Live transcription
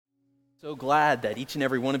So glad that each and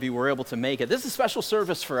every one of you were able to make it. This is a special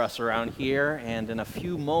service for us around here, and in a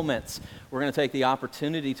few moments, we're going to take the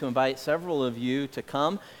opportunity to invite several of you to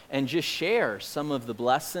come and just share some of the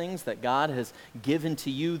blessings that God has given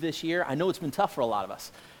to you this year. I know it's been tough for a lot of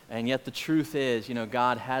us, and yet the truth is,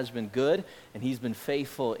 God has been good, and He's been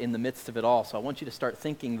faithful in the midst of it all. So I want you to start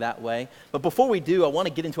thinking that way. But before we do, I want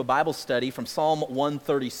to get into a Bible study from Psalm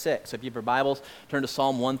 136. So if you have your Bibles, turn to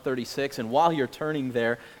Psalm 136. And while you're turning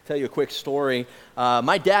there, I'll tell you a quick story.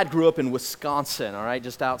 My dad grew up in Wisconsin, all right,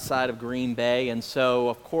 just outside of Green Bay. And so,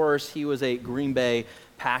 of course, he was a Green Bay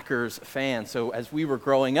Packers fan. So as we were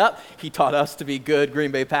growing up, he taught us to be good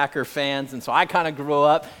Green Bay Packer fans. And so I kind of grew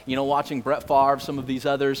up, watching Brett Favre, some of these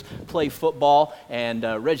others play football. And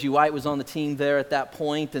Reggie White was on the team there at that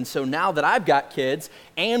point. And so now that I've got kids,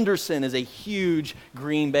 Anderson is a huge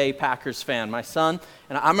Green Bay Packers fan. My son,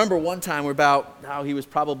 and I remember one time he was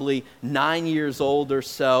probably 9 years old or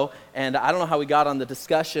so. And I don't know how we got on the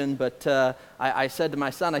discussion, but I said to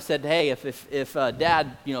my son, hey, if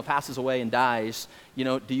dad, passes away and dies,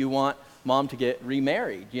 do you want mom to get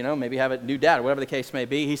remarried? Maybe have a new dad or whatever the case may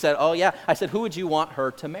be. He said, oh yeah. I said, who would you want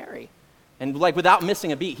her to marry? And without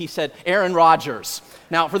missing a beat, he said, Aaron Rodgers.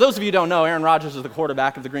 Now, for those of you who don't know, Aaron Rodgers is the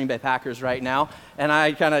quarterback of the Green Bay Packers right now. And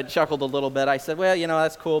I kind of chuckled a little bit. I said, well,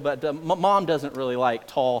 that's cool, but mom doesn't really like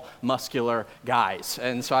tall, muscular guys.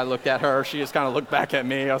 And so I looked at her. She just kind of looked back at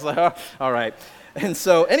me. I was like, oh, all right. And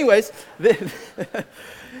so anyways,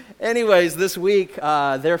 this week,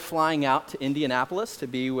 they're flying out to Indianapolis to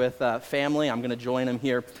be with family. I'm going to join them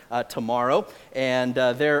here tomorrow, and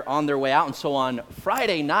they're on their way out. And so on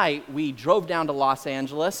Friday night, we drove down to Los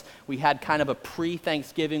Angeles. We had kind of a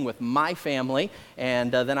pre-Thanksgiving with my family,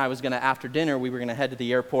 and then after dinner, we were going to head to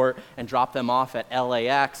the airport and drop them off at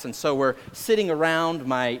LAX. And so we're sitting around,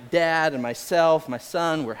 my dad and myself, my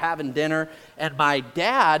son, we're having dinner, and my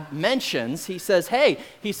dad mentions, he says,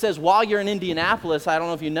 while you're in Indianapolis, I don't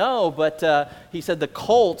know if you know, but he said the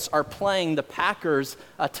Colts are playing the Packers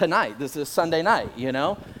tonight. This is Sunday night,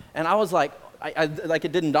 And I was like,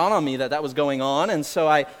 it didn't dawn on me that was going on. And so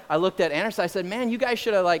I looked at Anderson. I said, man, you guys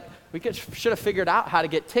should have figured out how to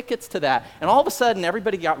get tickets to that. And all of a sudden,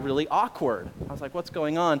 everybody got really awkward. I was like, what's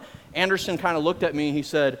going on? Anderson kind of looked at me and he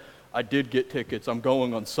said, I did get tickets. I'm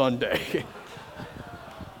going on Sunday.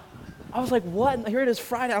 I was like, what? Here it is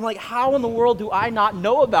Friday. I'm like, how in the world do I not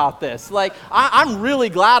know about this? I'm really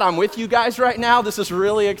glad I'm with you guys right now. This is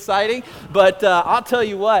really exciting. But I'll tell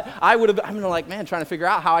you what, I'm trying to figure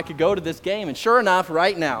out how I could go to this game. And sure enough,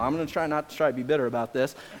 right now, I'm going to try not to be bitter about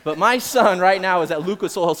this, but my son right now is at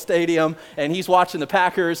Lucas Oil Stadium, and he's watching the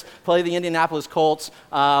Packers play the Indianapolis Colts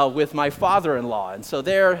with my father-in-law. And so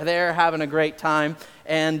they're having a great time.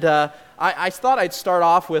 And I thought I'd start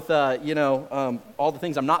off with, all the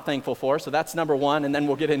things I'm not thankful for. So that's number one, and then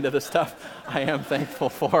we'll get into the stuff I am thankful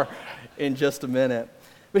for in just a minute.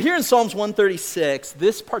 But here in Psalms 136,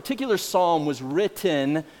 this particular psalm was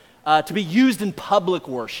written to be used in public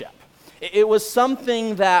worship. It was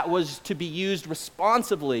something that was to be used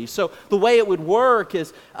responsibly. So the way it would work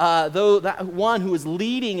is though that one who is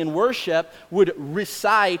leading in worship would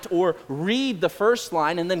recite or read the first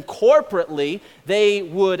line, and then corporately they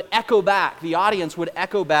would echo back. The audience would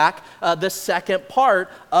echo back the second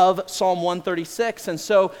part of Psalm 136. And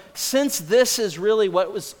so since this is really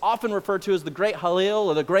what was often referred to as the great Hallel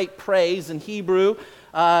or the great praise in Hebrew,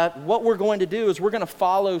 what we're going to do is we're going to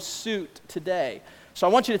follow suit today. So I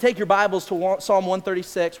want you to take your Bibles to Psalm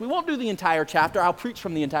 136. We won't do the entire chapter. I'll preach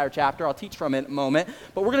from the entire chapter. I'll teach from it in a moment.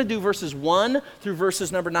 But we're going to do verses 1 through verses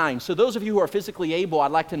number 9. So those of you who are physically able,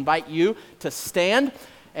 I'd like to invite you to stand.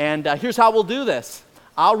 And here's how we'll do this.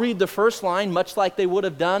 I'll read the first line, much like they would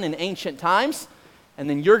have done in ancient times. And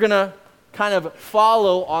then you're going to kind of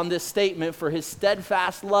follow on this statement, for his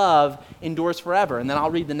steadfast love endures forever. And then I'll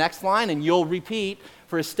read the next line, and you'll repeat,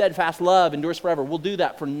 for his steadfast love endures forever. We'll do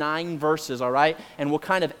that for 9 verses, all right? And we'll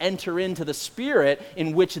kind of enter into the spirit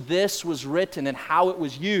in which this was written and how it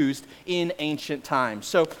was used in ancient times.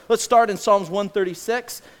 So let's start in Psalms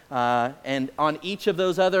 136. And on each of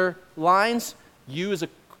those other lines, you as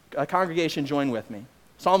a congregation join with me.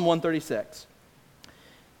 Psalm 136.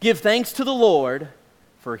 Give thanks to the Lord,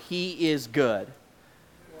 for he is good,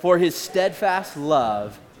 for his steadfast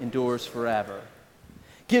love endures forever.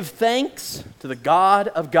 Give thanks to the God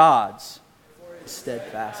of gods. His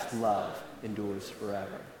steadfast love endures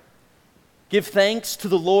forever. Give thanks to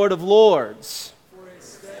the Lord of lords. For his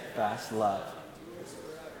steadfast love endures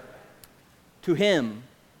forever. To him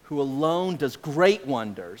who alone does great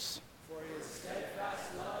wonders. For his steadfast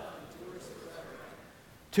love endures forever.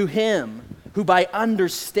 To him who by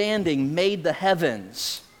understanding made the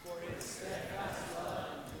heavens. For his steadfast love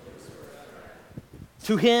endures forever.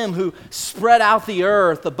 To him who spread out the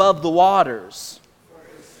earth above the waters.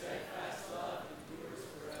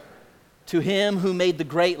 To him who made the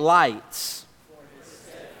great lights.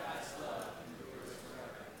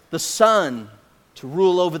 The sun to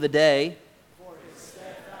rule over the day.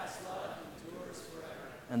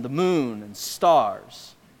 And the moon and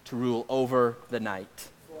stars to rule over the night.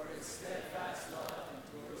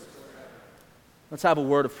 Let's have a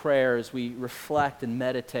word of prayer as we reflect and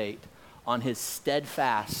meditate on his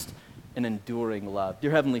steadfast and enduring love.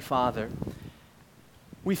 Dear Heavenly Father,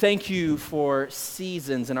 we thank you for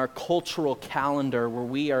seasons in our cultural calendar where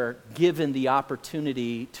we are given the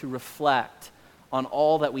opportunity to reflect on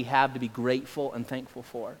all that we have to be grateful and thankful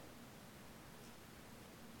for.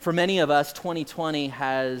 For many of us, 2020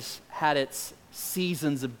 has had its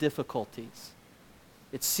seasons of difficulties,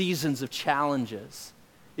 its seasons of challenges,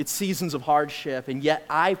 its seasons of hardship, and yet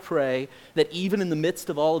I pray that even in the midst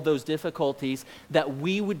of all of those difficulties, that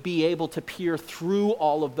we would be able to peer through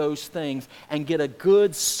all of those things and get a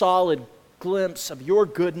good, solid glimpse of your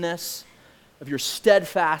goodness, of your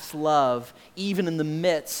steadfast love, even in the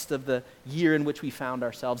midst of the year in which we found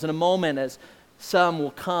ourselves. In a moment, as some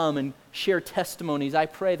will come and share testimonies, I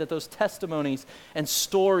pray that those testimonies and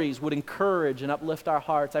stories would encourage and uplift our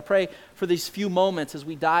hearts. I pray for these few moments as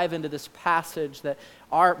we dive into this passage that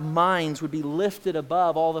our minds would be lifted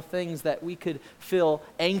above all the things that we could feel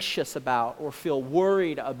anxious about or feel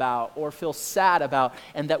worried about or feel sad about,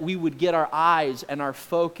 and that we would get our eyes and our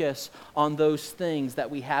focus on those things that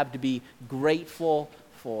we have to be grateful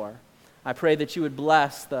for. I pray that you would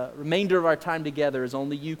bless the remainder of our time together as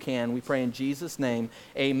only you can. We pray in Jesus' name,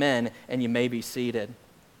 amen, and you may be seated.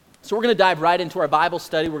 So we're going to dive right into our Bible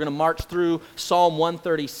study. We're going to march through Psalm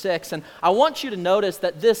 136, and I want you to notice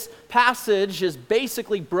that this passage is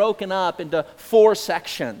basically broken up into 4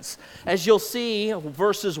 sections. As you'll see,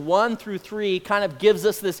 verses 1 through 3 kind of gives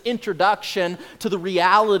us this introduction to the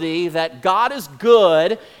reality that God is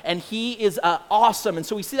good and he is awesome. And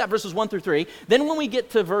so we see that verses 1 through 3. Then when we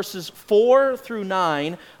get to verses 4 through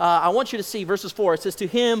 9, I want you to see verses 4. It says, to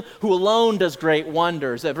him who alone does great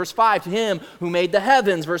wonders. Verse 5, to him who made the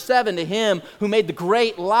heavens. Verse 7, to him who made the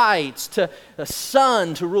great lights. To the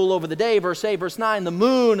sun to rule over the day. Verse 8, verse 9, the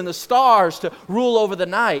moon and the stars to rule over the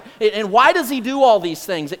night. And why does he do all these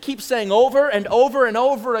things? It keeps saying over and over and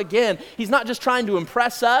over again. He's not just trying to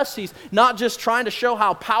impress us. He's not just trying to show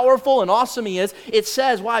how powerful and awesome he is. It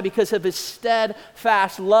says why? Because of his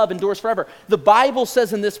steadfast love endures forever. The Bible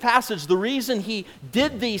says in this passage the reason he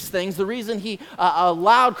did these things, the reason he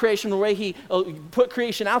allowed creation the way he put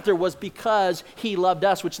creation out there was because he loved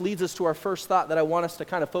us, which leads us to our first thought that I want us to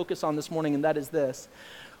kind of focus on this morning, and that is this.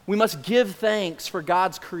 We must give thanks for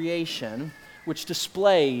God's creation, which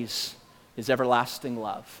displays his everlasting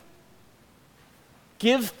love.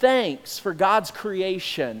 Give thanks for God's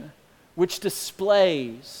creation, which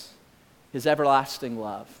displays his everlasting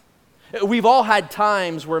love. We've all had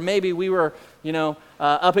times where maybe we were,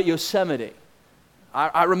 up at Yosemite.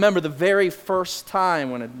 I remember the very first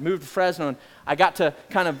time when I moved to Fresno and I got to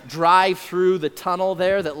kind of drive through the tunnel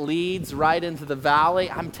there that leads right into the valley.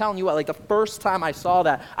 I'm telling you what, like the first time I saw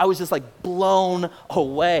that, I was just like blown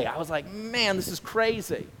away. I was like, man, this is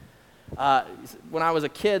crazy. When I was a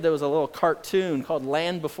kid, there was a little cartoon called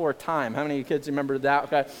Land Before Time. How many of you kids remember that?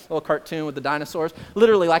 Okay, little cartoon with the dinosaurs.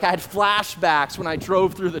 Literally, like I had flashbacks when I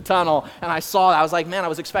drove through the tunnel and I saw that. I was like, man, I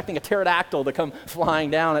was expecting a pterodactyl to come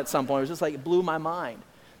flying down at some point. It was just like, it blew my mind.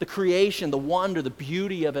 The creation, the wonder, the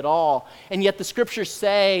beauty of it all. And yet the scriptures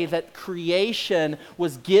say that creation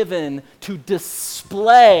was given to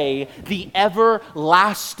display the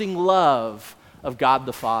everlasting love of God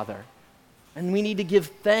the Father. And we need to give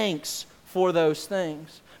thanks for those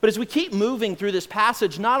things. But as we keep moving through this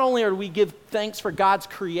passage, not only are we give thanks for God's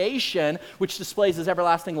creation, which displays his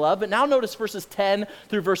everlasting love, but now notice verses 10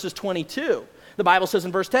 through verses 22. The Bible says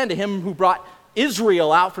in verse 10, to him who brought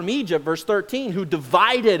Israel out from Egypt, verse 13, who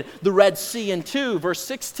divided the Red Sea in two, verse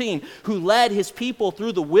 16, who led his people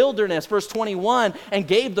through the wilderness, verse 21, and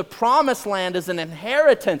gave the promised land as an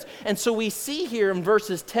inheritance. And so we see here in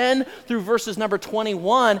verses 10 through verses number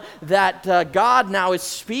 21 that God now is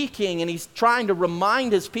speaking and he's trying to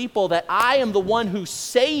remind his people that I am the one who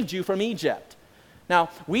saved you from Egypt. Now,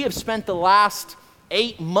 we have spent the last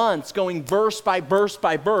 8 months going verse by verse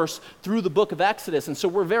by verse through the book of Exodus. And so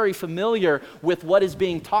we're very familiar with what is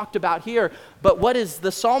being talked about here. But what is the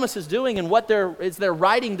psalmist is doing and what they're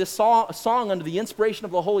writing this song under the inspiration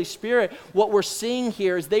of the Holy Spirit, what we're seeing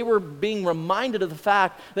here is they were being reminded of the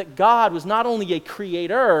fact that God was not only a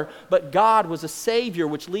creator, but God was a savior,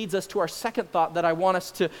 which leads us to our second thought that I want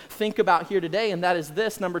us to think about here today, and that is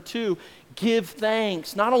this, number 2, give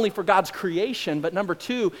thanks, not only for God's creation, but number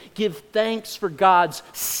two, give thanks for God's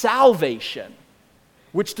salvation,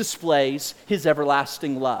 which displays his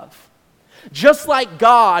everlasting love. Just like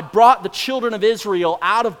God brought the children of Israel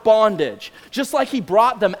out of bondage, just like he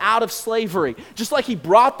brought them out of slavery, just like he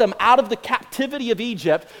brought them out of the captivity of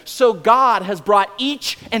Egypt, so God has brought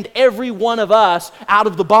each and every one of us out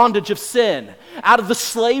of the bondage of sin, out of the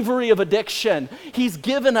slavery of addiction. He's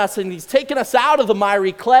given us and he's taken us out of the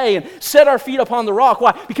miry clay and set our feet upon the rock.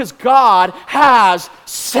 Why? Because God has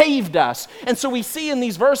saved us. And so we see in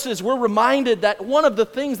these verses, we're reminded that one of the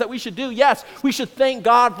things that we should do, yes, we should thank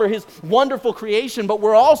God for his wonderful creation, but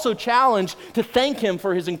we're also challenged to thank him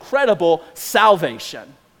for his incredible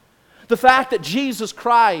salvation. The fact that Jesus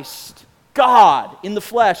Christ, God in the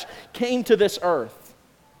flesh, came to this earth,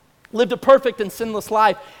 lived a perfect and sinless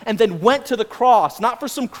life, and then went to the cross, not for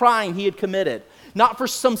some crime he had committed, not for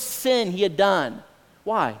some sin he had done.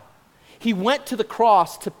 Why? He went to the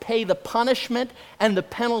cross to pay the punishment and the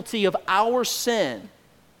penalty of our sin.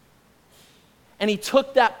 And he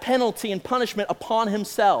took that penalty and punishment upon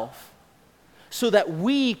himself so that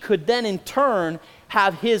we could then in turn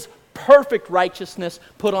have his perfect righteousness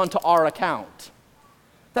put onto our account.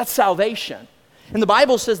 That's salvation. And the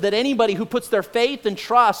Bible says that anybody who puts their faith and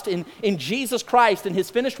trust in Jesus Christ and his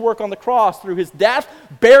finished work on the cross through his death,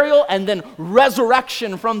 burial, and then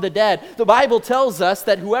resurrection from the dead, the Bible tells us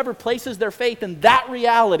that whoever places their faith in that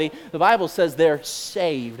reality, the Bible says they're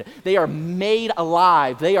saved. They are made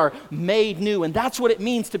alive. They are made new. And that's what it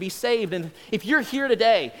means to be saved. And if you're here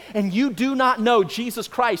today and you do not know Jesus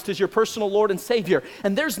Christ as your personal Lord and Savior,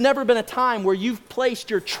 and there's never been a time where you've placed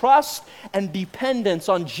your trust and dependence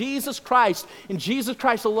on Jesus Christ and Jesus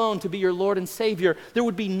Christ alone to be your Lord and Savior, there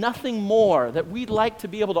would be nothing more that we'd like to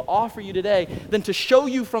be able to offer you today than to show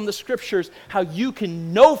you from the Scriptures how you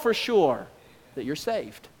can know for sure that you're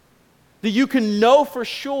saved. That you can know for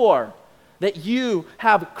sure that you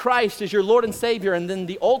have Christ as your Lord and Savior, and then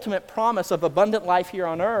the ultimate promise of abundant life here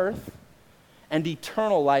on earth and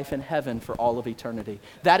eternal life in heaven for all of eternity.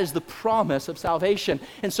 That is the promise of salvation.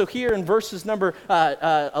 And so here in verses number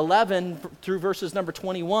 11 through verses number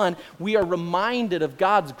 21, we are reminded of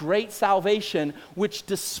God's great salvation, which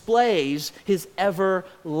displays his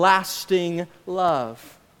everlasting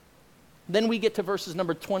love. Then we get to verses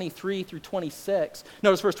number 23 through 26.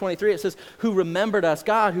 Notice verse 23, it says, who remembered us,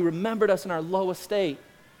 God who remembered us in our low estate.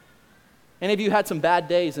 Any of you had some bad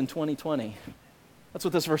days in 2020? That's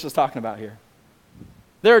what this verse is talking about here.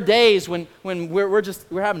 There are days when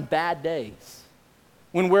we're having bad days.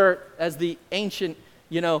 When we're, as the ancient,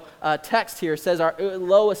 text here says, our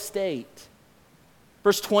low estate.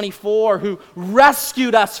 Verse 24, who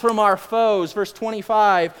rescued us from our foes. Verse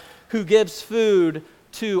 25, who gives food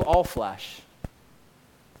to all flesh.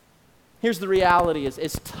 Here's the reality, is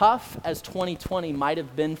as tough as 2020 might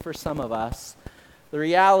have been for some of us, the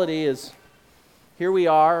reality is here we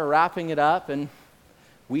are wrapping it up, and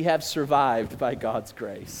we have survived by God's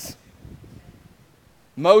grace.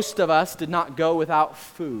 Most of us did not go without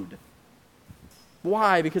food.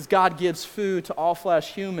 Why? Because God gives food to all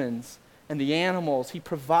flesh, humans and the animals. He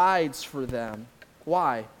provides for them.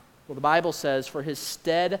 Why? Well, the Bible says, for his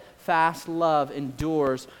steadfast love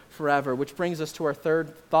endures forever, which brings us to our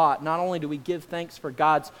third thought. Not only do we give thanks for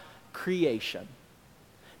God's creation,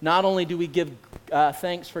 not only do we give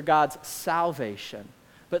thanks for God's salvation,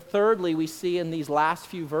 but thirdly, we see in these last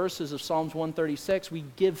few verses of Psalms 136, we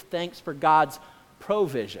give thanks for God's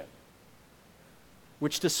provision,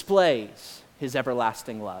 which displays his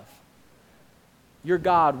everlasting love. Your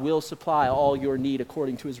God will supply all your need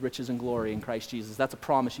according to his riches and glory in Christ Jesus. That's a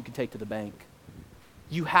promise you can take to the bank.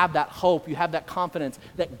 You have that hope, you have that confidence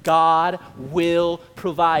that God will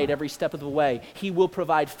provide every step of the way. He will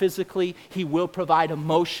provide physically, he will provide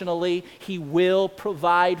emotionally, he will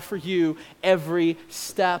provide for you every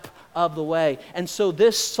step of the way. And so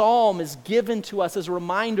this psalm is given to us as a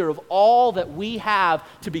reminder of all that we have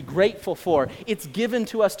to be grateful for. It's given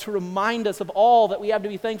to us to remind us of all that we have to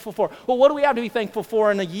be thankful for. Well, what do we have to be thankful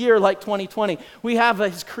for in a year like 2020? We have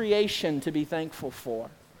his creation to be thankful for.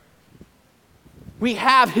 We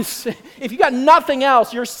have his, if you got nothing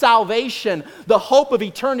else, your salvation, the hope of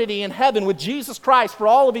eternity in heaven with Jesus Christ for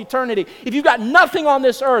all of eternity. If you've got nothing on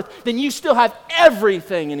this earth, then you still have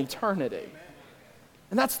everything in eternity.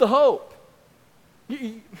 And that's the hope.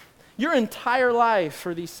 Your entire life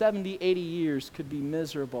for these 70, 80 years could be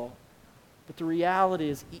miserable. But the reality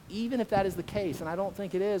is, even if that is the case, and I don't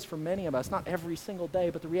think it is for many of us, not every single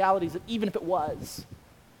day, but the reality is that even if it was,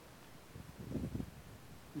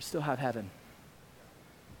 we still have heaven.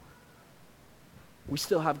 We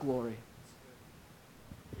still have glory.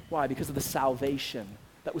 Why? Because of the salvation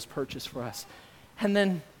that was purchased for us. And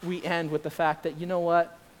then we end with the fact that, you know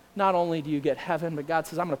what? Not only do you get heaven, but God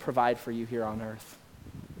says, I'm going to provide for you here on earth.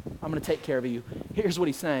 I'm going to take care of you. Here's what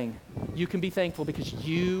he's saying. You can be thankful because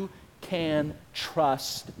you can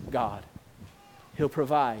trust God. He'll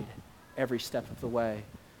provide every step of the way.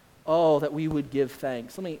 Oh, that we would give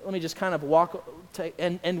thanks. Let me just kind of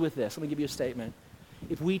end with this. Let me give you a statement.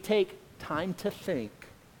 If we take time to think,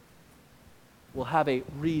 we'll have a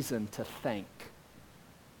reason to thank.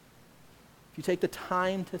 If you take the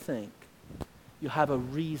time to think, you'll have a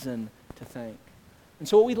reason to thank. And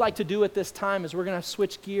so what we'd like to do at this time is we're going to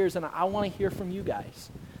switch gears, and I want to hear from you guys.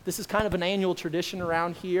 This is kind of an annual tradition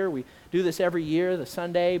around here. We do this every year, the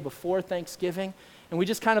Sunday before Thanksgiving. And we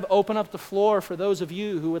just kind of open up the floor for those of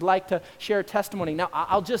you who would like to share a testimony. Now,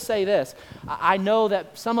 I'll just say this. I know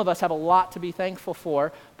that some of us have a lot to be thankful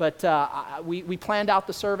for, but we planned out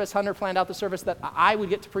the service, Hunter planned out the service that I would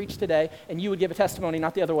get to preach today, and you would give a testimony,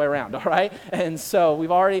 not the other way around, all right? And so we've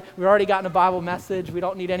already gotten a Bible message. We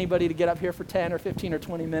don't need anybody to get up here for 10 or 15 or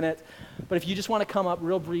 20 minutes. But if you just want to come up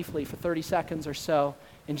real briefly for 30 seconds or so,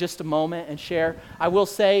 in just a moment and share. I will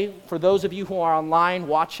say, for those of you who are online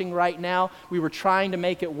watching right now, we were trying to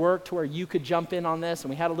make it work to where you could jump in on this, and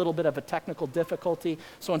we had a little bit of a technical difficulty.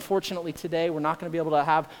 So unfortunately today, we're not going to be able to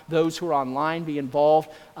have those who are online be involved.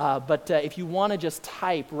 But if you want to just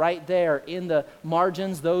type right there in the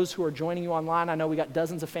margins, those who are joining you online, I know we got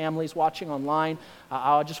dozens of families watching online.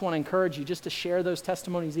 I just want to encourage you just to share those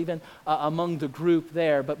testimonies even among the group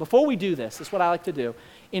there. But before we do this is what I like to do.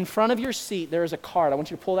 In front of your seat, there is a card. I want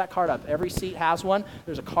you to pull that card up. Every seat has one.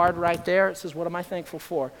 There's a card right there. It says, what am I thankful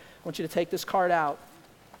for? I want you to take this card out.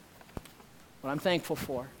 What I'm thankful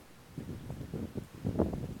for.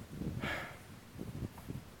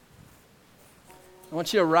 I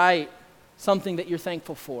want you to write something that you're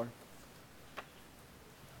thankful for.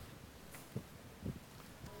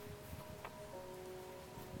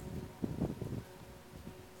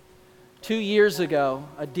 Two years ago,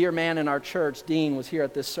 a dear man in our church, Dean, was here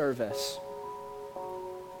at this service.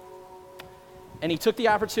 And he took the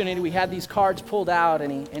opportunity, we had these cards pulled out,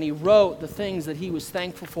 and he wrote the things that he was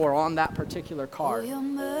thankful for on that particular card.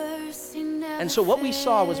 And so what we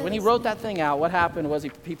saw was when he wrote that thing out, what happened was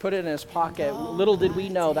he put it in his pocket. Little did we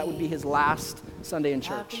know that would be his last Sunday in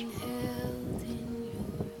church.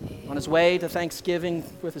 On his way to Thanksgiving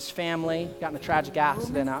with his family, got in a tragic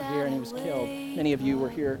accident out here, and he was killed. Many of you were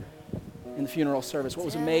here in the funeral service. What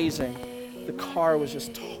was amazing, the car was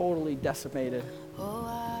just totally decimated.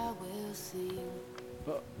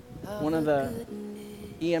 But one of the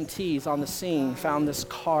EMTs on the scene found this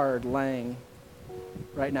card laying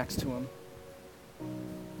right next to him.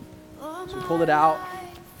 So he pulled it out,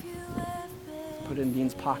 put it in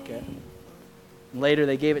Dean's pocket. And later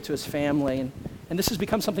they gave it to his family. And this has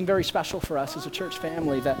become something very special for us as a church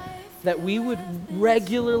family, that we would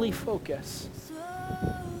regularly focus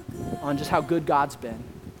on just how good God's been.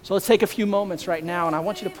 So let's take a few moments right now, and I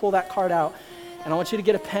want you to pull that card out, and I want you to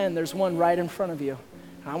get a pen. There's one right in front of you.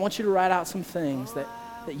 And I want you to write out some things that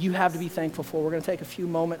you have to be thankful for. We're going to take a few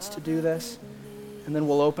moments to do this, and then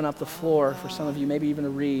we'll open up the floor for some of you, maybe even to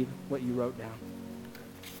read what you wrote down.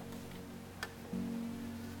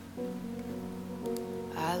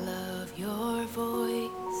 I love your voice.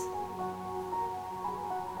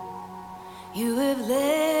 You have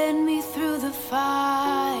led me through the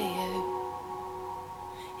fire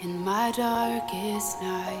in my darkest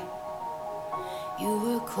night. You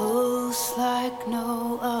were close like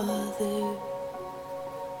no other.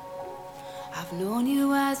 I've known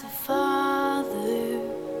you as a father.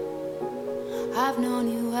 I've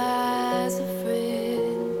known you as a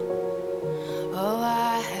friend. Oh,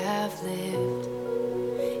 I have lived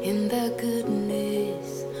in the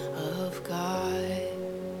goodness of God.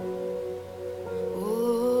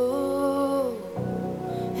 Oh,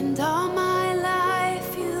 and all my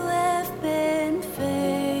life you have been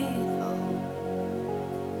faithful.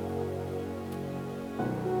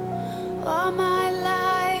 All my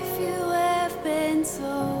life you have been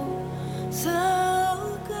so,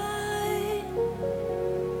 so good.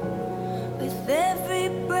 With every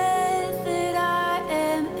breath that I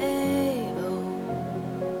am able,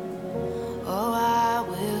 oh, I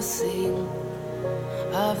will sing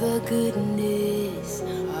of the goodness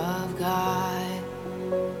of God.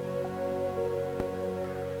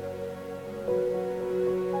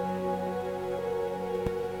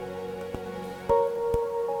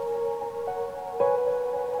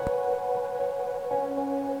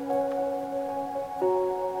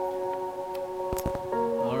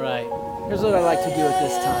 All right. Here's what I like to do at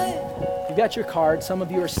this time. You've got your cards. Some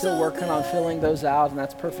of you are still working on filling those out, and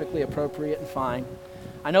that's perfectly appropriate and fine.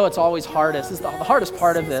 I know it's always hardest. The hardest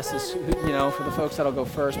part of this is, for the folks that'll go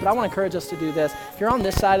first. But I want to encourage us to do this. If you're on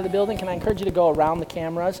this side of the building, can I encourage you to go around the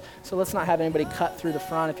cameras? So let's not have anybody cut through the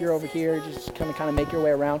front. If you're over here, just kind of make your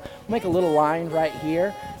way around. We'll make a little line right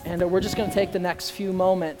here. And we're just going to take the next few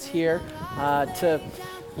moments here to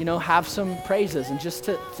have some praises and just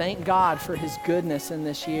to thank God for his goodness in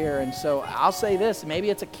this year. And so I'll say this,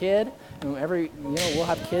 maybe it's a kid. We'll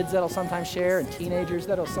have kids that'll sometimes share and teenagers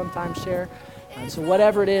that'll sometimes share. And so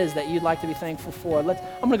whatever it is that you'd like to be thankful for, I'm going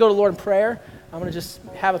to go to the Lord in prayer. I'm going to just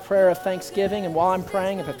have a prayer of thanksgiving. And while I'm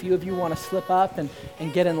praying, if a few of you want to slip up and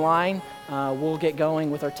get in line, we'll get going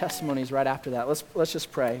with our testimonies right after that. Let's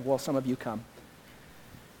just pray while some of you come.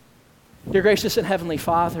 Dear gracious and heavenly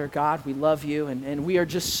Father, God, we love you, and we are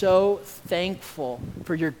just so thankful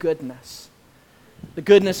for your goodness, the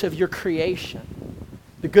goodness of your creation,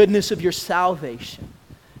 the goodness of your salvation,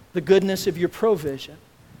 the goodness of your provision.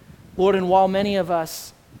 Lord, and while many of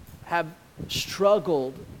us have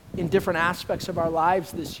struggled in different aspects of our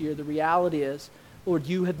lives this year, the reality is, Lord,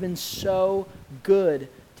 you have been so good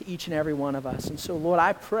to each and every one of us. And so, Lord,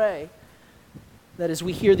 I pray that as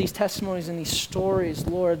we hear these testimonies and these stories,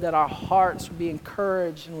 Lord, that our hearts would be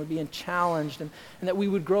encouraged and would be challenged, and that we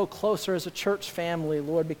would grow closer as a church family,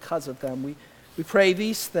 Lord, because of them. We pray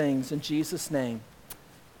these things in Jesus' name.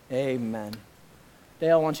 Amen.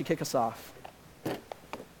 Dale, why don't you kick us off?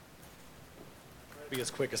 Be as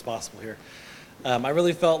quick as possible here. I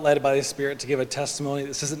really felt led by the Spirit to give a testimony.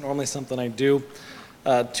 This isn't normally something I do.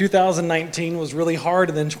 2019 was really hard,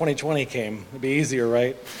 and then 2020 came. It'd be easier,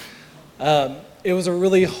 right? It was a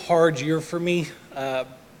really hard year for me.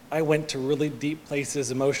 I went to really deep places,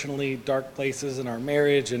 emotionally dark places in our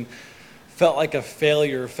marriage, and felt like a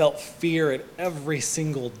failure, felt fear at every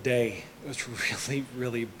single day. It was really,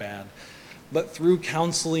 really bad. But through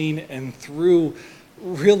counseling and through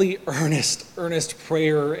really earnest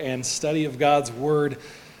prayer and study of God's Word,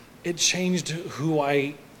 it changed who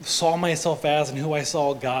I saw myself as and who I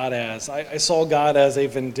saw God as. I saw God as a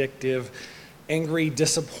vindictive, angry,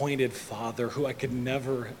 disappointed father who I could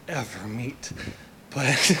never, ever meet.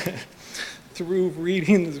 But through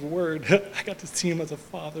reading his Word, I got to see him as a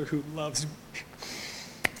father who loves me.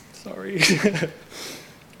 Sorry.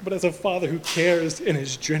 But as a father who cares and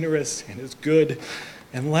is generous and is good.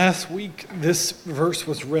 And last week, this verse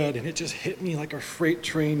was read, and it just hit me like a freight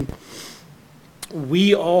train.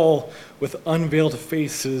 We all, with unveiled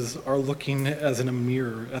faces, are looking as in a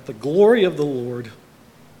mirror at the glory of the Lord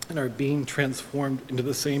and are being transformed into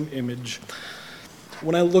the same image.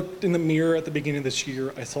 When I looked in the mirror at the beginning of this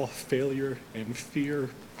year, I saw failure and fear.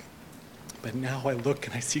 But now I look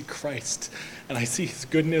and I see Christ, and I see his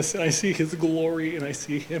goodness, and I see his glory, and I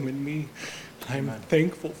see him in me. I'm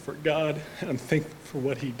thankful for God, and I'm thankful for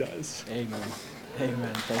what he does. Amen.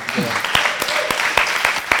 Amen. Thank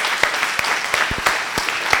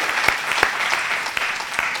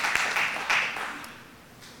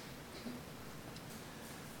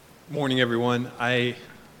you. Morning, everyone. I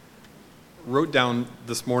wrote down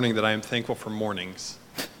this morning that I am thankful for mornings.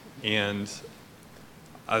 And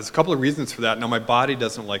there's a couple of reasons for that. Now, my body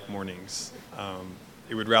doesn't like mornings.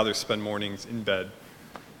 It would rather spend mornings in bed.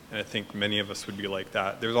 And I think many of us would be like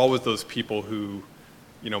that. There's always those people who,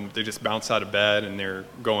 they just bounce out of bed and they're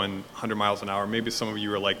going 100 miles an hour. Maybe some of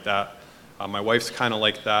you are like that. My wife's kind of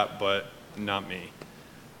like that, but not me.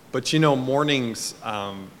 But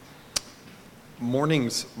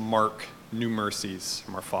mornings mark new mercies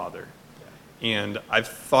from our Father. And I've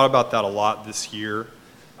thought about that a lot this year.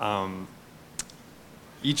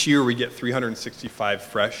 Each year we get 365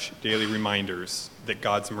 fresh daily reminders that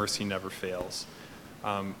God's mercy never fails.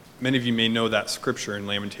 Many of you may know that scripture in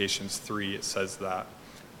Lamentations 3. It says that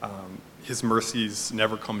his mercies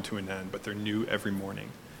never come to an end, but they're new every morning.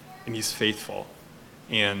 And he's faithful.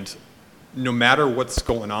 And no matter what's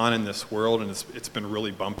going on in this world, and it's been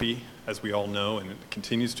really bumpy, as we all know, and it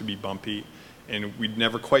continues to be bumpy, and we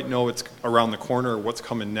never quite know what's around the corner or what's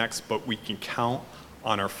coming next, but we can count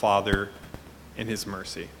on our Father and his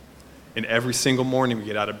mercy. And every single morning we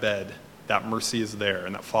get out of bed, that mercy is there,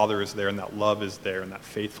 and that Father is there, and that love is there, and that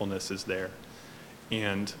faithfulness is there.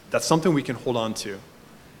 And that's something we can hold on to.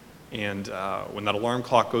 And when that alarm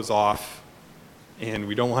clock goes off and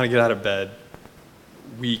we don't want to get out of bed,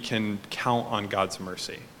 we can count on God's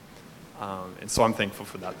mercy. And so I'm thankful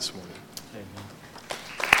for that this morning. Amen.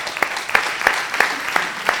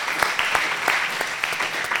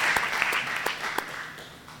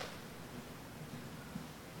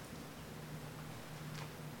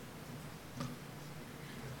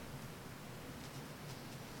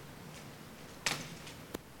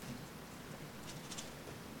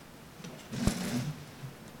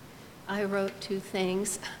 I wrote two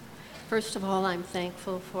things. First of all, I'm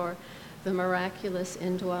thankful for the miraculous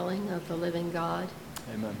indwelling of the living God.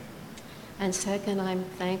 Amen. And second, I'm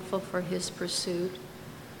thankful for his pursuit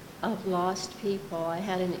of lost people. I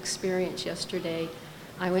had an experience yesterday.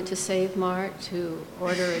 I went to Save Mart to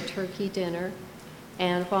order a turkey dinner.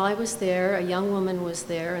 And while I was there, a young woman was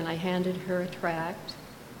there, and I handed her a tract.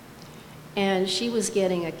 And she was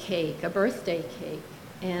getting a cake, a birthday cake.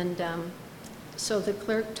 And so the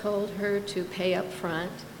clerk told her to pay up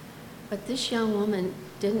front. But this young woman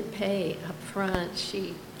didn't pay up front.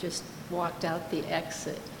 She just walked out the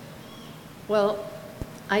exit. Well,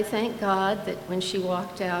 I thank God that when she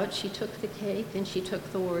walked out, she took the cake and she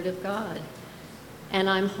took the Word of God. And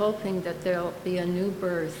I'm hoping that there'll be a new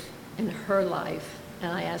birth in her life,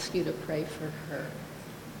 and I ask you to pray for her.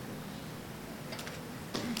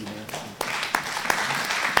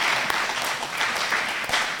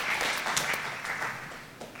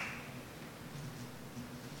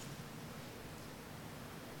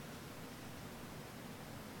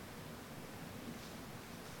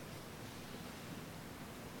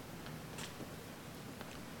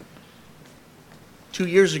 Two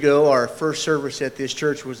years ago, our first service at this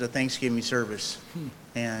church was a Thanksgiving service.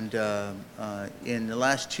 And in the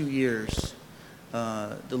last 2 years,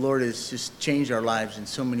 the Lord has just changed our lives in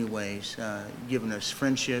so many ways, given us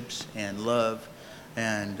friendships and love,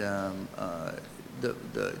 and the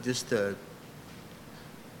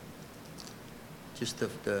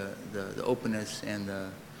openness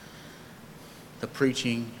and the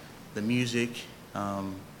preaching, the music,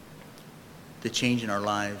 the change in our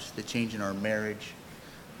lives, the change in our marriage.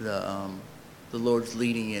 The Lord's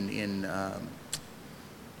leading in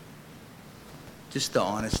just the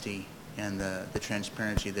honesty and the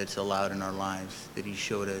transparency that's allowed in our lives that He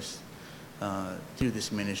showed us through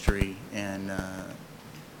this ministry, and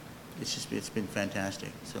it's been fantastic.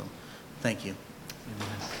 So, thank you. Amen.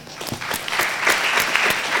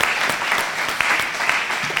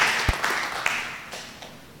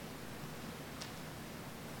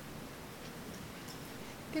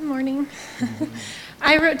 Good morning.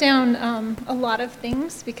 I wrote down a lot of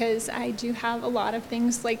things because I do have a lot of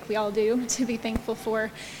things, like we all do, to be thankful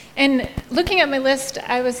for. And looking at my list,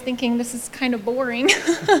 I was thinking this is kind of boring,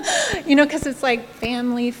 because it's like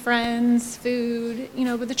family, friends, food,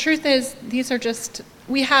 but the truth is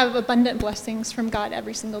we have abundant blessings from God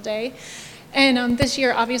every single day. And this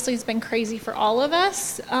year obviously has been crazy for all of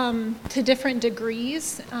us to different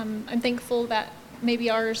degrees. I'm thankful that maybe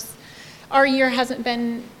our year hasn't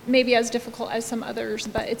been maybe as difficult as some others,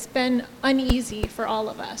 but it's been uneasy for all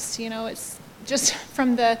of us. It's just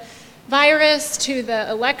from the virus to the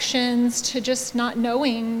elections to just not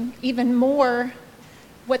knowing even more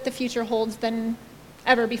what the future holds than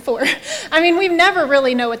ever before. I mean, we never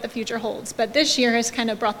really know what the future holds, but this year has kind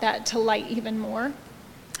of brought that to light even more.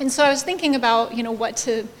 And so I was thinking about, what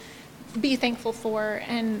to be thankful for,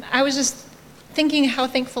 and I was just thinking how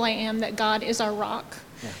thankful I am that God is our rock.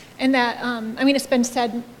 Yeah. And that, it's been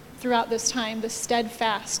said throughout this time, the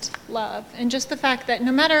steadfast love. And just the fact that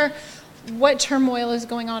no matter what turmoil is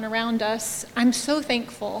going on around us, I'm so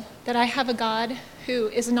thankful that I have a God who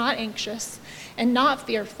is not anxious and not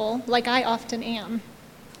fearful like I often am.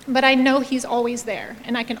 But I know He's always there,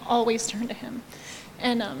 and I can always turn to Him.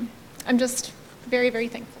 And I'm just very, very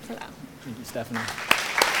thankful for that. Thank you, Stephanie.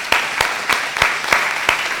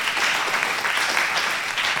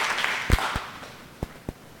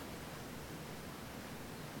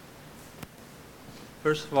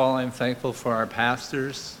 First of all, I'm thankful for our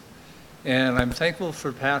pastors, and I'm thankful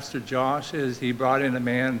for Pastor Josh as he brought in a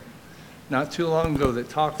man not too long ago that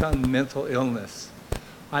talked on mental illness.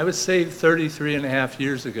 I was saved 33 and a half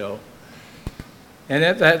years ago, and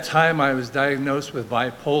at that time I was diagnosed with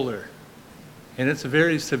bipolar, and it's a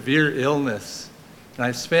very severe illness, and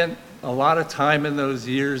I spent a lot of time in those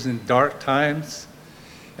years in dark times,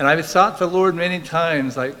 and I've sought the Lord many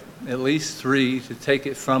times, like at least 3, to take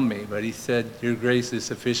it from me, but He said, your grace is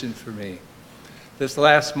sufficient for me. This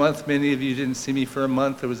last month, many of you didn't see me for a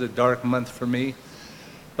month. It was a dark month for me,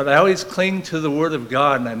 but I always cling to the Word of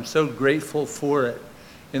God, and I'm so grateful for it.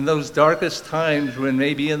 In those darkest times when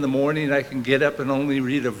maybe in the morning I can get up and only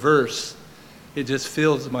read a verse, it just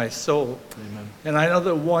fills my soul. Amen. And I know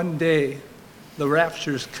that one day the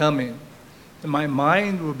rapture's coming, and my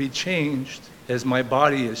mind will be changed as my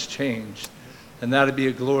body is changed. And that'll be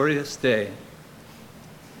a glorious day.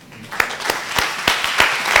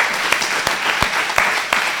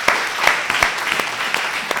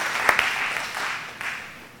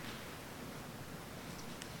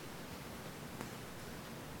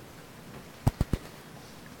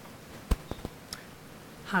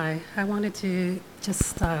 Hi, I wanted to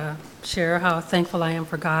just share how thankful I am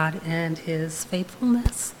for God and His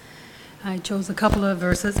faithfulness. I chose a couple of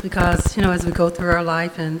verses because, as we go through our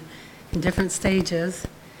life and in different stages,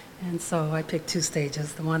 and so I picked two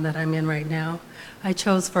stages, the one that I'm in right now. I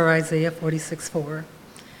chose for Isaiah 46:4.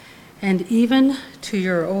 And even to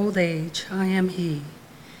your old age I am He,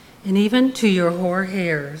 and even to your hoar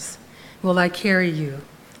hairs will I carry you.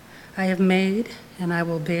 I have made and I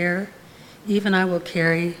will bear, even I will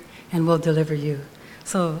carry and will deliver you.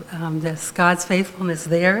 So that's God's faithfulness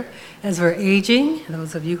there as we're aging.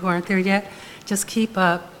 Those of you who aren't there yet, just keep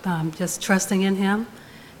up, just trusting in Him,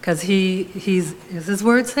 because He's, as His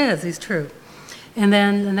word says, He's true. And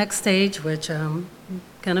then the next stage, which I'm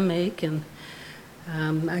going to make, and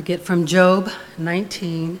I get from Job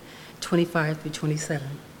 19:25-27.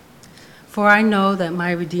 For I know that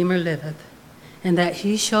my Redeemer liveth, and that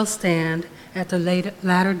He shall stand at the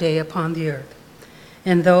latter day upon the earth.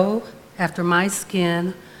 And though after my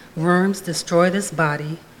skin worms destroy this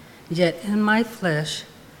body, yet in my flesh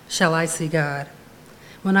shall I see God.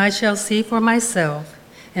 When I shall see for myself,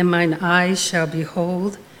 and mine eyes shall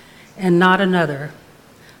behold, and not another,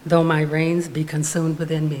 though my reins be consumed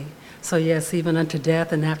within me. So yes, even unto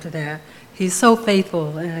death, and after that, He's so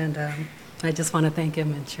faithful, and I just want to thank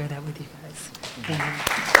Him and share that with you guys. Amen.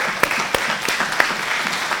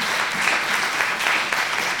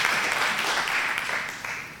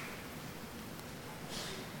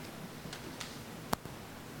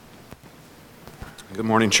 Good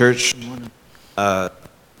morning, church. Good morning. I'm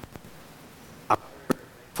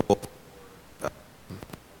grateful.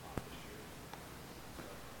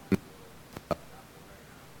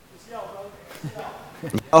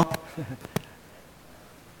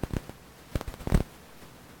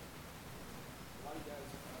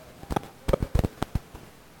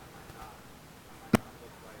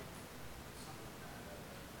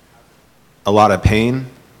 A lot of pain.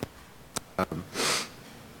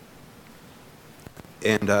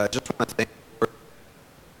 And I just want to thank the Lord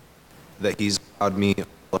that He's allowed me to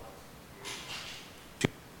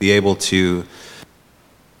be able to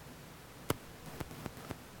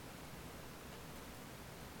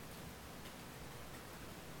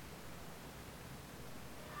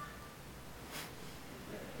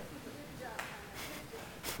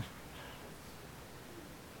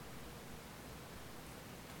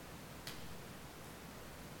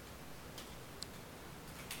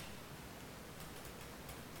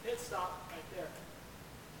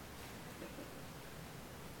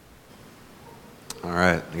All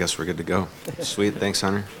right, I guess we're good to go. Sweet, thanks,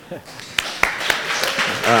 Hunter.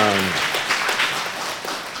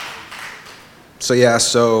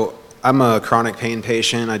 So I'm a chronic pain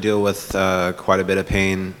patient. I deal with quite a bit of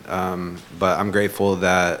pain, but I'm grateful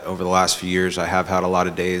that over the last few years I have had a lot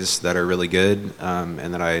of days that are really good,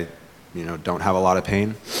 and that I, don't have a lot of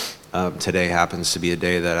pain. Today happens to be a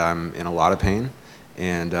day that I'm in a lot of pain,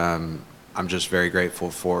 and I'm just very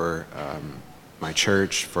grateful for my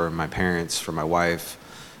church, for my parents, for my wife,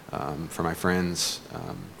 for my friends,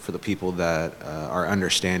 for the people that are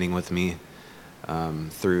understanding with me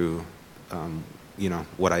through,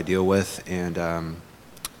 what I deal with. And I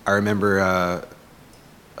remember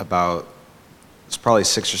it's probably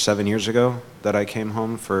 6 or 7 years ago that I came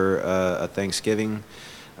home for a Thanksgiving.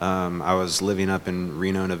 I was living up in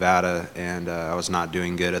Reno, Nevada, and I was not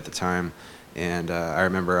doing good at the time. And I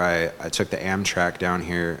remember I took the Amtrak down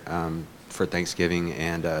here for Thanksgiving,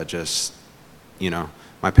 and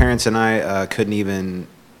my parents and I couldn't even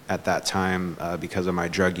at that time, because of my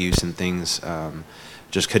drug use and things,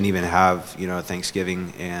 just couldn't even have a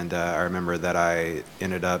Thanksgiving. And I remember that I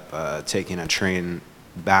ended up taking a train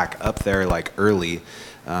back up there early.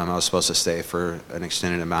 I was supposed to stay for an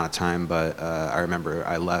extended amount of time, but I remember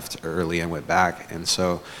I left early and went back. And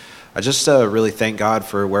so I just really thank God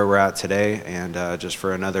for where we're at today, and just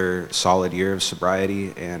for another solid year of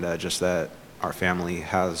sobriety, and just that our family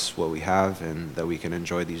has what we have, and that we can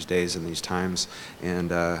enjoy these days and these times.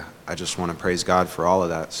 And I just want to praise God for all of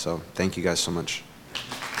that. So thank you guys so much.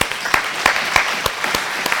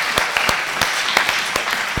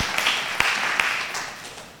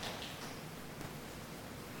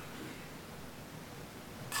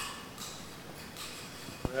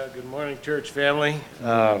 Good morning, church family.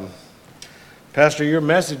 Pastor, your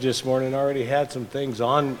message this morning already had some things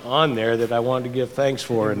on there that I wanted to give thanks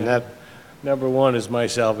for, and that number one is my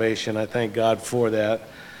salvation. I thank God for that.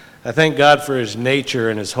 I thank God for His nature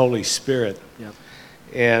and His Holy Spirit. Yep.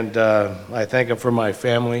 And I thank Him for my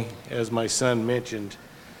family, as my son mentioned.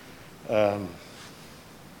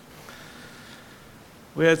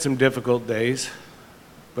 We had some difficult days,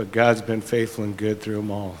 but God's been faithful and good through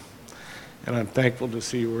them all. And I'm thankful to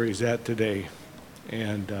see where He's at today.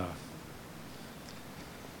 And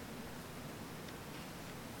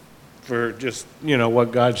for just,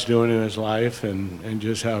 what God's doing in his life and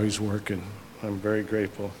just how he's working. I'm very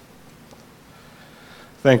grateful.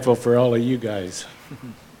 Thankful for all of you guys.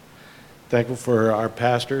 Thankful for our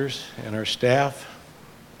pastors and our staff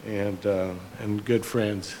and good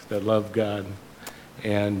friends that love God.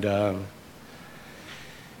 And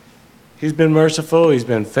he's been merciful, he's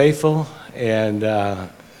been faithful, and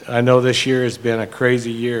I know this year has been a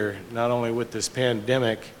crazy year, not only with this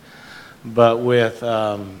pandemic, but with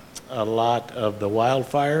a lot of the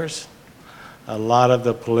wildfires, a lot of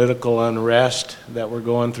the political unrest that we're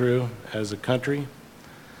going through as a country.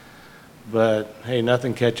 But hey,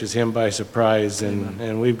 nothing catches him by surprise,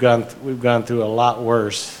 and we've gone through a lot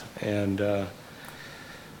worse. And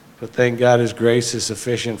but thank God His grace is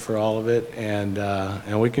sufficient for all of it,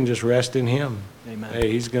 and we can just rest in Him. Amen.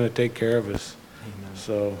 Hey, He's going to take care of us. Amen.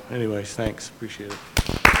 So, anyways, thanks. Appreciate it.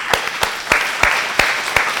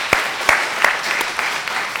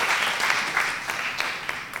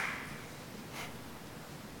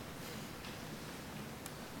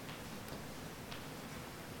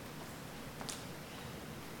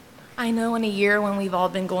 I know in a year when we've all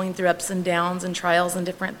been going through ups and downs and trials and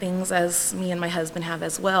different things, as me and my husband have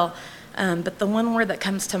as well, but the one word that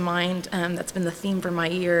comes to mind that's been the theme for my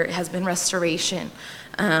year has been restoration.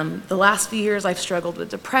 The last few years I've struggled with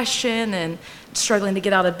depression and struggling to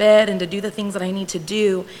get out of bed and to do the things that I need to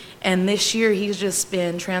do, and this year He's just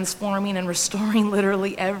been transforming and restoring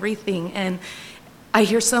literally everything. And I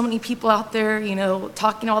hear so many people out there,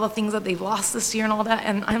 talking all the things that they've lost this year and all that,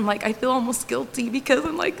 and I'm like, I feel almost guilty because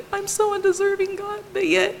I'm like, I'm so undeserving, God, but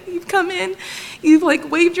yet you've come in, you've like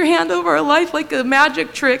waved your hand over our life like a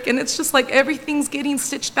magic trick, and it's just like everything's getting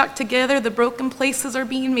stitched back together, the broken places are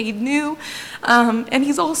being made new, and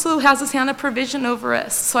He's also has His hand of provision over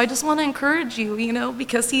us. So I just want to encourage you,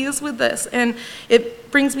 because He is with us, and it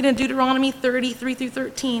brings me to Deuteronomy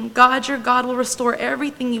 30:3-13. God, your God, will restore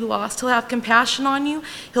everything you lost. He'll have compassion on you.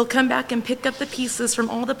 He'll come back and pick up the pieces from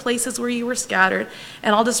all the places where you were scattered.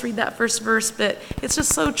 And I'll just read that first verse, but it's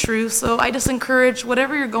just so true. So I just encourage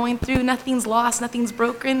whatever you're going through, nothing's lost, nothing's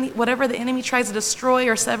broken. Whatever the enemy tries to destroy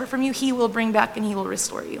or sever from you, He will bring back and He will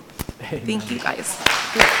restore you. Amen. Thank you, guys.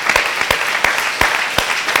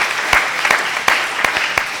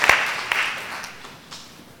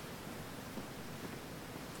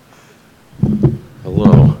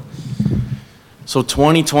 Hello. So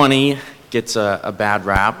 2020 gets a bad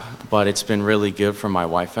rap, but it's been really good for my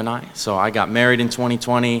wife and I. So I got married in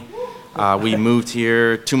 2020. We moved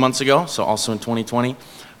here 2 months ago, so also in 2020.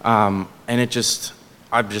 And I've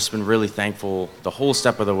just been really thankful the whole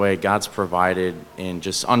step of the way. God's provided in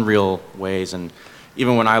just unreal ways, and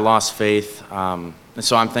even when I lost faith. And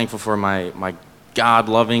so I'm thankful for my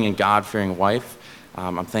God-loving and God-fearing wife.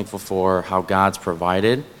 I'm thankful for how God's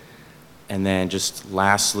provided. And then just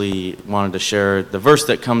lastly, wanted to share the verse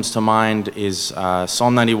that comes to mind is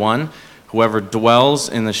Psalm 91. Whoever dwells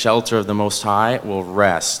in the shelter of the Most High will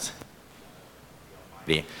rest.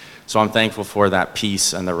 So I'm thankful for that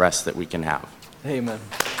peace and the rest that we can have. Amen.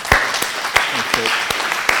 Thanks,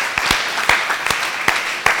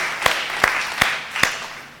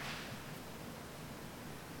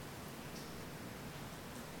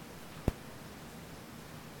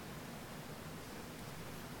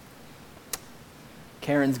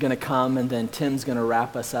 Karen's going to come, and then Tim's going to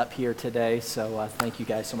wrap us up here today. So thank you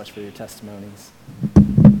guys so much for your testimonies.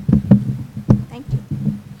 Thank you.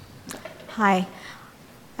 Hi.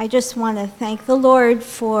 I just want to thank the Lord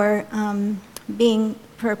for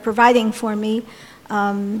providing for me,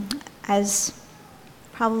 as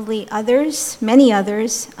probably others, many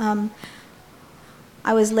others.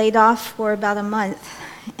 I was laid off for about a month,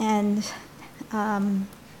 and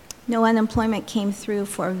no unemployment came through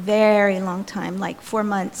for a very long time, like 4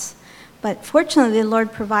 months. But fortunately, the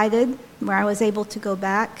Lord provided where I was able to go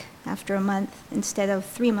back after a month instead of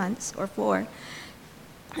 3 months or 4.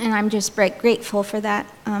 And I'm just grateful for that.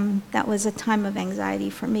 That was a time of anxiety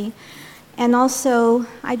for me. And also,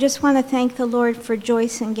 I just want to thank the Lord for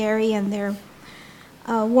Joyce and Gary and their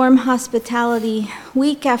warm hospitality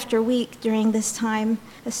week after week during this time,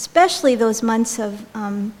 especially those months of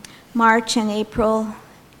March and April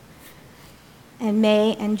and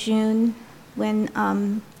May and June, when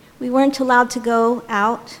we weren't allowed to go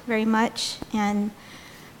out very much, and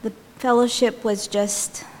the fellowship was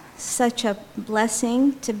just such a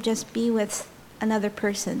blessing to just be with another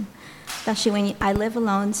person, especially when I live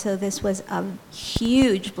alone, so this was a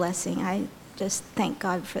huge blessing. I just thank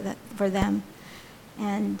God for that, for them,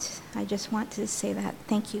 and I just want to say that.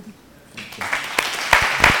 Thank you. Thank you.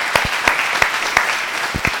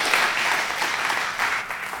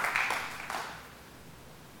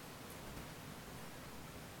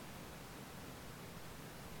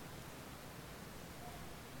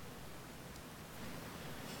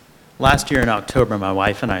 Last year in October, my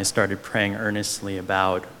wife and I started praying earnestly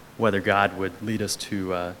about whether God would lead us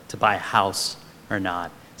to buy a house or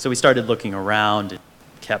not. So we started looking around and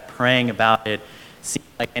kept praying about it. Seemed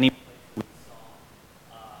like any place we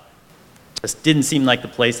saw just didn't seem like the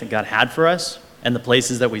place that God had for us. And the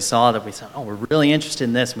places that we saw, oh, we're really interested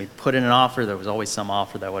in this, and we put in an offer. There was always some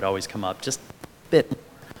offer that would always come up, just a bit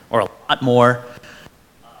more or a lot more.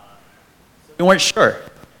 We weren't sure.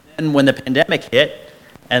 And when the pandemic hit,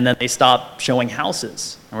 and then they stopped showing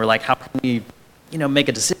houses, and we're like, how can we, make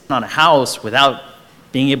a decision on a house without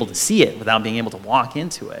being able to see it, without being able to walk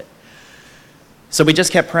into it? So we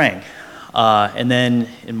just kept praying. And then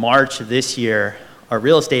in March of this year, our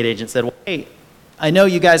real estate agent said, well, hey, I know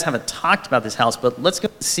you guys haven't talked about this house, but let's go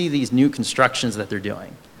see these new constructions that they're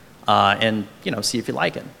doing and, see if you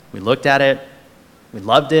like it. We looked at it. We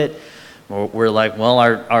loved it. We're like, well,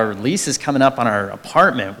 our lease is coming up on our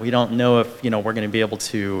apartment. We don't know if, we're going to be able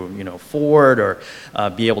to, afford or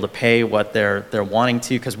be able to pay what they're wanting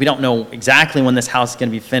to, because we don't know exactly when this house is going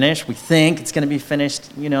to be finished. We think it's going to be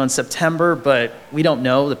finished, in September, but we don't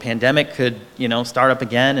know. The pandemic could, start up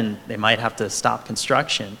again, and they might have to stop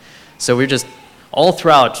construction. So we're just all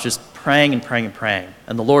throughout just praying and praying and praying.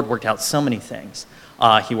 And the Lord worked out so many things.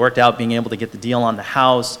 He worked out being able to get the deal on the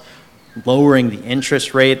house, lowering the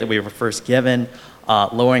interest rate that we were first given,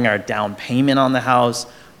 lowering our down payment on the house,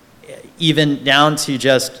 even down to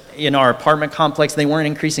just in our apartment complex, they weren't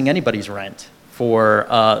increasing anybody's rent for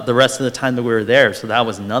the rest of the time that we were there. So that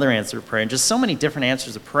was another answer to prayer. And just so many different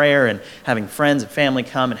answers of prayer, and having friends and family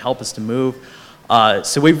come and help us to move.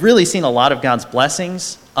 So we've really seen a lot of God's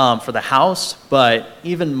blessings for the house, but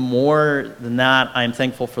even more than that, I'm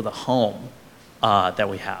thankful for the home that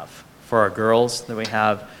we have, for our girls that we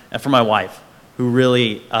have, and for my wife, who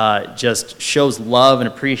really just shows love and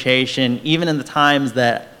appreciation, even in the times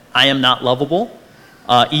that I am not lovable,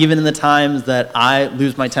 even in the times that I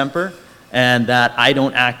lose my temper and that I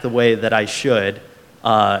don't act the way that I should.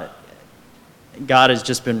 God has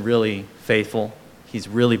just been really faithful. He's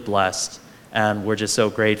really blessed. And we're just so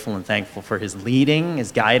grateful and thankful for his leading,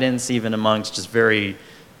 his guidance, even amongst just very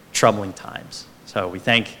troubling times. So we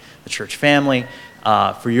thank the church family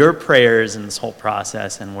for your prayers in this whole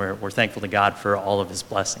process, and we're thankful to God for all of his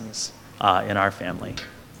blessings in our family.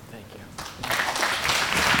 Thank you.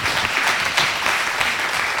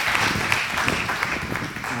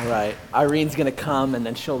 All right, Irene's going to come, and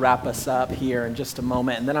then she'll wrap us up here in just a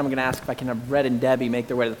moment. And then I'm going to ask if I can have Red and Debbie make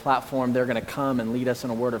their way to the platform. They're going to come and lead us in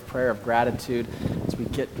a word of prayer of gratitude as we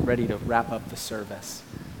get ready to wrap up the service.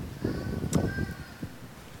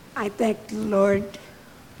 I thank the Lord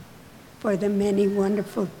for the many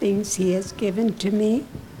wonderful things he has given to me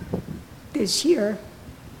this year.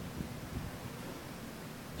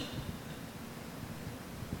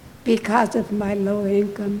 Because of my low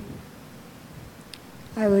income,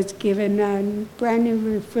 I was given a brand new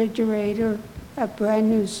refrigerator, a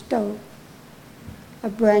brand new stove, a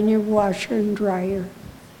brand new washer and dryer.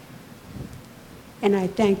 And I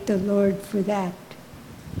thank the Lord for that.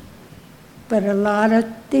 But a lot of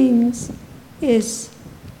things is,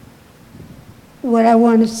 what I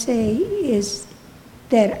want to say is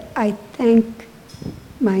that I thank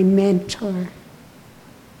my mentor.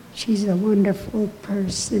 She's a wonderful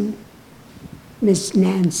person, Miss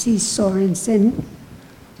Nancy Sorensen,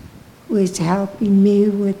 who is helping me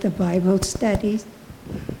with the Bible studies.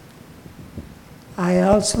 I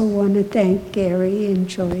also want to thank Gary and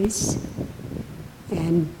Joyce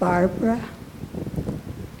and Barbara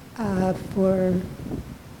for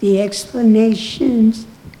the explanations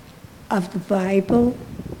of the Bible.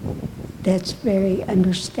 That's very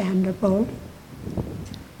understandable.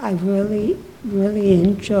 I really, really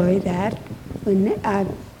enjoy that. When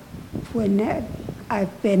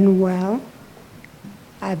I've been well,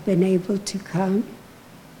 I've been able to come,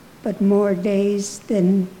 but more days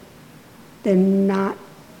than not,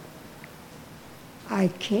 I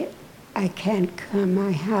can't come.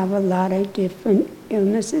 I have a lot of different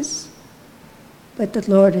illnesses, but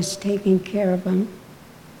the Lord is taking care of them.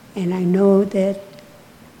 And I know that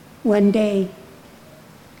one day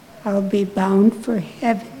I'll be bound for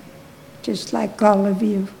heaven, just like all of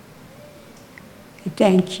you.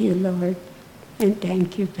 Thank you, Lord, and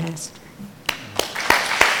thank you, Pastor.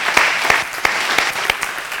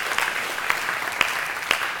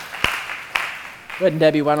 Red and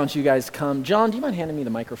Debbie, why don't you guys come? John, do you mind handing me the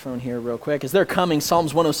microphone here real quick? As they're coming,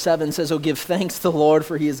 Psalms 107 says, "Oh, give thanks to the Lord,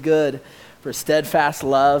 for he is good, for steadfast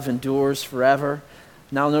love endures forever."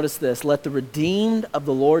 Now notice this, "Let the redeemed of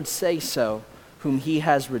the Lord say so, whom he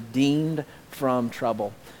has redeemed from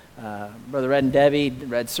trouble." Brother Red and Debbie.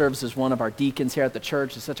 Red serves as one of our deacons here at the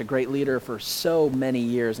church. He's such a great leader for so many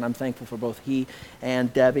years, and I'm thankful for both he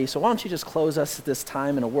and Debbie. So why don't you just close us at this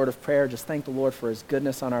time in a word of prayer. Just thank the Lord for his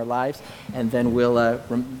goodness on our lives, and then we'll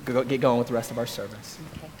get going with the rest of our service.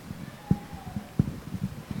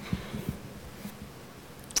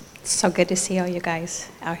 So good to see all you guys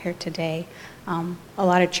out here today. A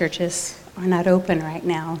lot of churches are not open right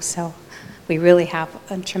now, so we really have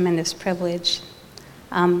a tremendous privilege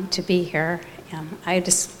to be here. I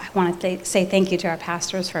want to say thank you to our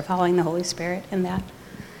pastors for following the Holy Spirit in that.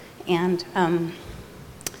 And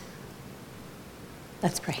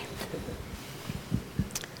let's pray.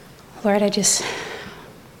 Lord, I just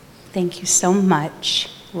thank you so much,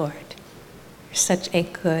 Lord. You're such a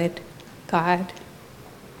good God.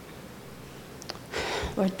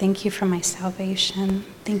 Lord, thank you for my salvation.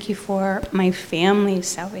 Thank you for my family's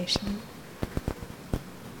salvation.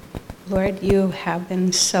 Lord, you have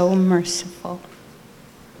been so merciful.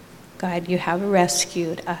 God, you have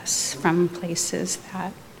rescued us from places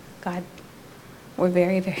that, God, were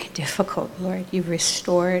very, very difficult, Lord. You've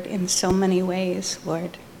restored in so many ways,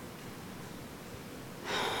 Lord.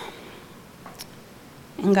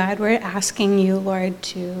 And God, we're asking you, Lord,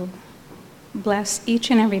 to bless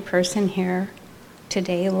each and every person here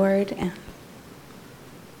today, Lord. And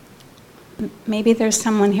maybe there's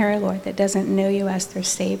someone here, Lord, that doesn't know you as their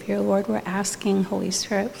Savior. Lord, we're asking, Holy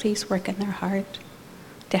Spirit, please work in their heart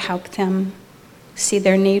to help them see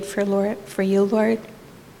their need for you, Lord.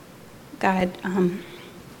 God,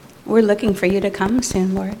 we're looking for you to come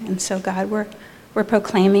soon, Lord. And so, God, we're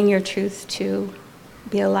proclaiming your truth to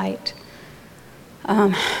be a light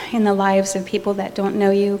in the lives of people that don't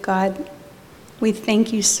know you, God. We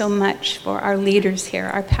thank you so much for our leaders here,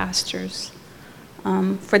 our pastors,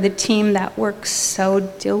 for the team that works so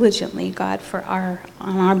diligently, God, on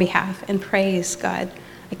our behalf and prays, God.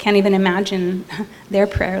 I can't even imagine their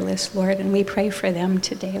prayer list, Lord, and we pray for them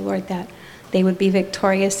today, Lord, that they would be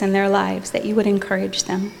victorious in their lives, that you would encourage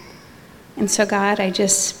them. And so, God,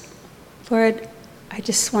 Lord, I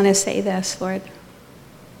just want to say this, Lord.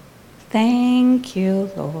 Thank you,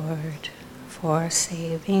 Lord, for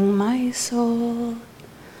saving my soul.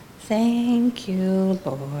 Thank you,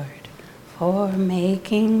 Lord, for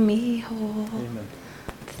making me whole. Amen.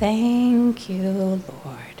 Thank you,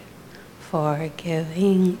 Lord, for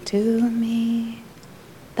giving to me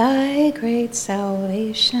thy great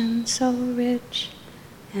salvation, so rich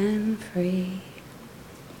and free.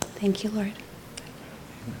 Thank you, Lord.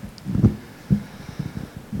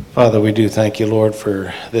 Father, we do thank you, Lord,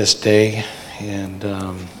 for this day. And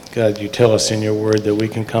God, you tell us in your word that we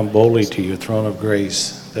can come boldly to your throne of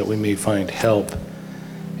grace, that we may find help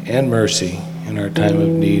and mercy in our time of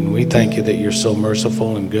need. And we thank you that you're so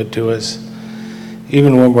merciful and good to us,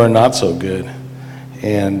 even when we're not so good.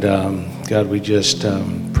 And God, we just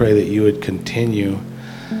pray that you would continue,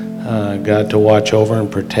 God, to watch over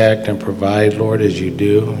and protect and provide, Lord, as you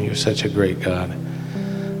do. You're such a great God.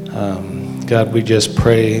 God, we just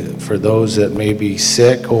pray for those that may be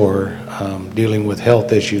sick or dealing with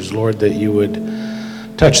health issues, Lord, that you would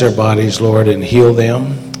touch their bodies, Lord, and heal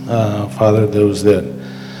them. Father, those that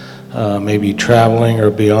may be traveling or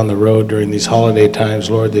be on the road during these holiday times,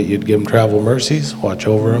 Lord, that you'd give them travel mercies, watch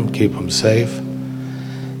over them, keep them safe.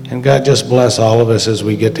 And God, just bless all of us as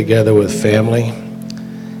we get together with family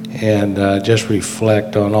and just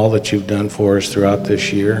reflect on all that you've done for us throughout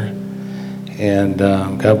this year. And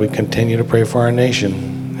God, we continue to pray for our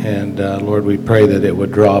nation. And Lord, we pray that it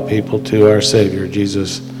would draw people to our Savior,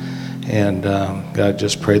 Jesus. And God,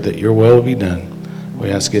 just pray that your will be done.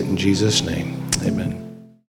 We ask it in Jesus' name.